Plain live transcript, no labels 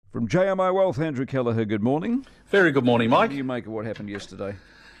From JMI Wealth, Andrew Kelleher, good morning. Very good morning, Mike. What do you make of what happened yesterday?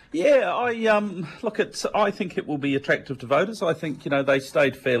 Yeah, I think it will be attractive to voters. I think, they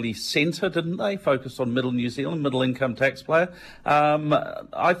stayed fairly centre, didn't they? Focused on middle New Zealand, middle income taxpayer.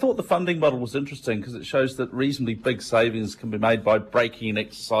 I thought the funding model was interesting because it shows that reasonably big savings can be made by breaking an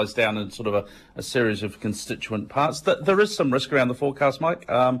exercise down in sort of a series of constituent parts. There is some risk around the forecast, Mike.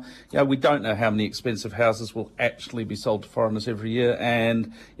 We don't know how many expensive houses will actually be sold to foreigners every year,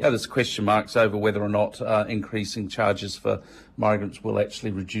 and there's question marks over whether or not increasing charges for migrants will actually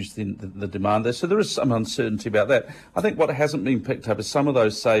reduce the demand there. So there is some uncertainty about that. I think what hasn't been picked up is some of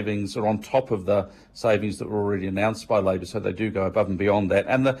those savings are on top of the savings that were already announced by Labor, so they do go above and beyond that.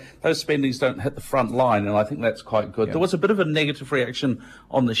 And those spendings don't hit the front line, and I think that's quite good. Yeah. There was a bit of a negative reaction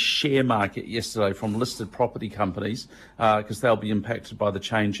on the share market yesterday from listed property companies because they'll be impacted by the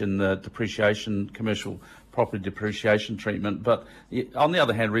change in the depreciation, commercial property depreciation treatment. But on the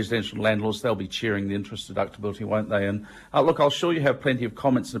other hand, residential landlords, they'll be cheering the interest deductibility, won't they? And look, I'll sure you have plenty of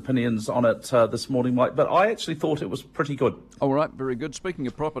comments and opinions on it this morning, Mike, but I actually thought it was pretty good. All right, very good. Speaking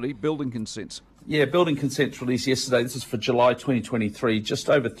of property, building consents. Yeah, building consents released yesterday. This is for July 2023. Just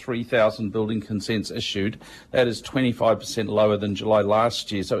over 3,000 building consents issued. That is 25% lower than July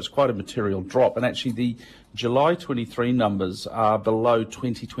last year, so it's quite a material drop. And actually, the July 23 numbers are below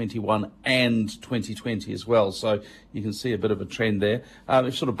 2021 and 2020 as well, so you can see a bit of a trend there. If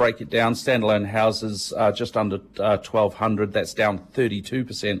you sort of break it down, standalone houses just under 1,200, that's down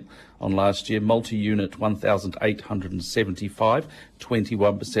 32% on last year. Multi-unit 1,875,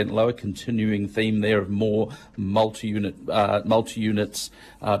 21% lower. Continuing theme there of more multi-units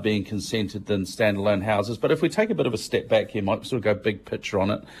being consented than standalone houses. But if we take a bit of a step back here, Mike, sort of go big picture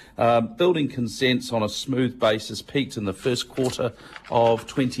on it. Building consents on a smooth basis peaked in the first quarter of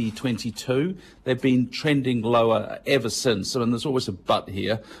 2022. They've been trending lower ever since. I mean, there's always a but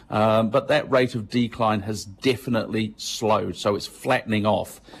here, but that rate of decline has definitely slowed, so it's flattening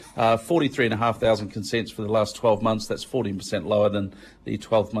off. 43,500 consents for the last 12 months. That's 14% lower than the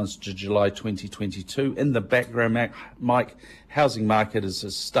 12 months to July 2022. In the background, Mike, housing market is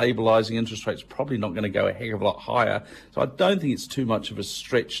stabilising. Interest rates probably not going to go a heck of a lot higher. So I don't think it's too much of a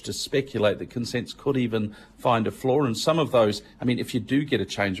stretch to speculate that consents could even find a floor. And some of those, I mean, if you do get a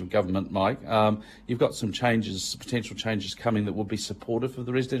change of government, Mike, you've got some changes, potential changes coming that will be supportive of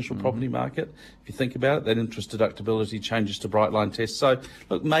the residential property market. If you think about it, that interest deductibility changes to bright line tests. So,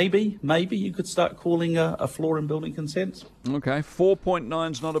 look, maybe you could start calling a floor in building consents. Okay,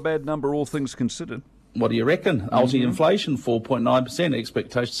 4.9 is not a bad number, all things considered. What do you reckon? Aussie inflation, 4.9%.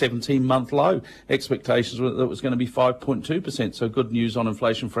 Expectation, 17-month low. Expectations were that it was going to be 5.2%. So good news on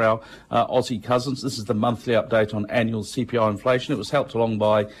inflation for our Aussie cousins. This is the monthly update on annual CPI inflation. It was helped along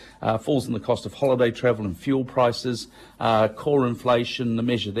by falls in the cost of holiday travel and fuel prices. Core inflation, the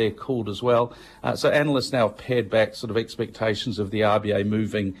measure there cooled as well. So analysts now have pared back sort of expectations of the RBA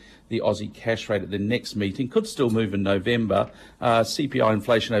moving the Aussie cash rate at their next meeting. Could still move in November. CPI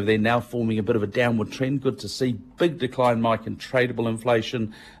inflation over there now forming a bit of a downward trend. Good to see. Big decline, Mike, in tradable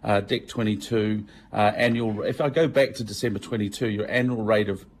inflation. DEC 22 annual. If I go back to December 22, your annual rate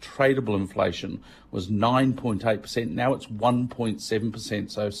of tradable inflation was 9.8%. Now it's 1.7%.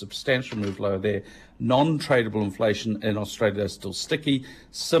 So substantial move lower there. Non-tradable inflation in Australia is still sticky,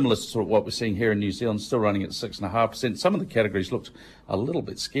 similar to sort of what we're seeing here in New Zealand, still running at 6.5%. Some of the categories looked a little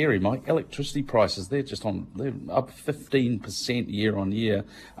bit scary, Mike. Electricity prices, they're up 15% year on year.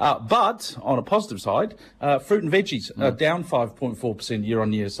 But on a positive side, fruit and veggies are down 5.4% year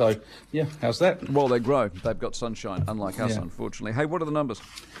on year. So, yeah, how's that? Well, they grow. They've got sunshine, unlike us, unfortunately. Hey, what are the numbers?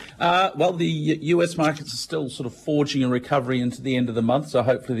 Well, the US markets are still sort of forging a recovery into the end of the month, so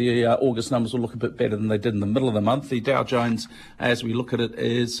hopefully the August numbers will look a bit better than they did in the middle of the month. The Dow Jones, as we look at it,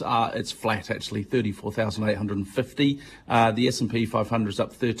 is it's flat actually, 34,850. The S&P 500 is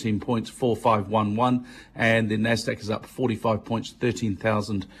up 13 points, 4511, and the Nasdaq is up 45 points,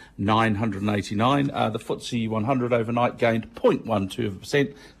 13,989. The FTSE 100 overnight gained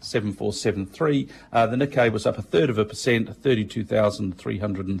 0.12%, 7473. The Nikkei was up 1/3%,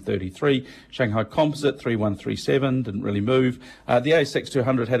 32,333. Shanghai Composite 3137 didn't really move. The ASX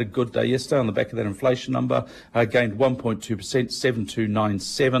 200 had a good day yesterday on the back of that inflation number, gained 1.2%,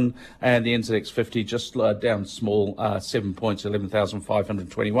 7297, and the NZX 50 just down small, 7 points,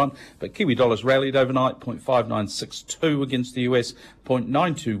 11,521. But Kiwi dollars rallied overnight, 0.5962 against the US,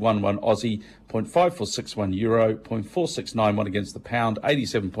 0.9211 Aussie, 0.5461 euro, 0.4691 against the pound,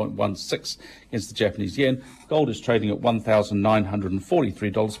 87.16 against the Japanese yen. Gold is trading at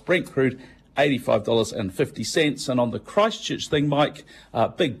 $1,943. Brent crude $85.50. And on the Christchurch thing, Mike,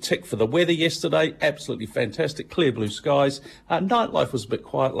 big tick for the weather yesterday. Absolutely fantastic. Clear blue skies. Nightlife was a bit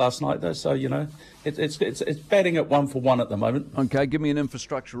quiet last night, though, so, it's batting at 1 for 1 at the moment. Okay, give me an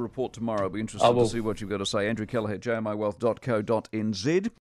infrastructure report tomorrow. I'll be interested to see what you've got to say. Andrew Kelleher, jmiwealth.co.nz.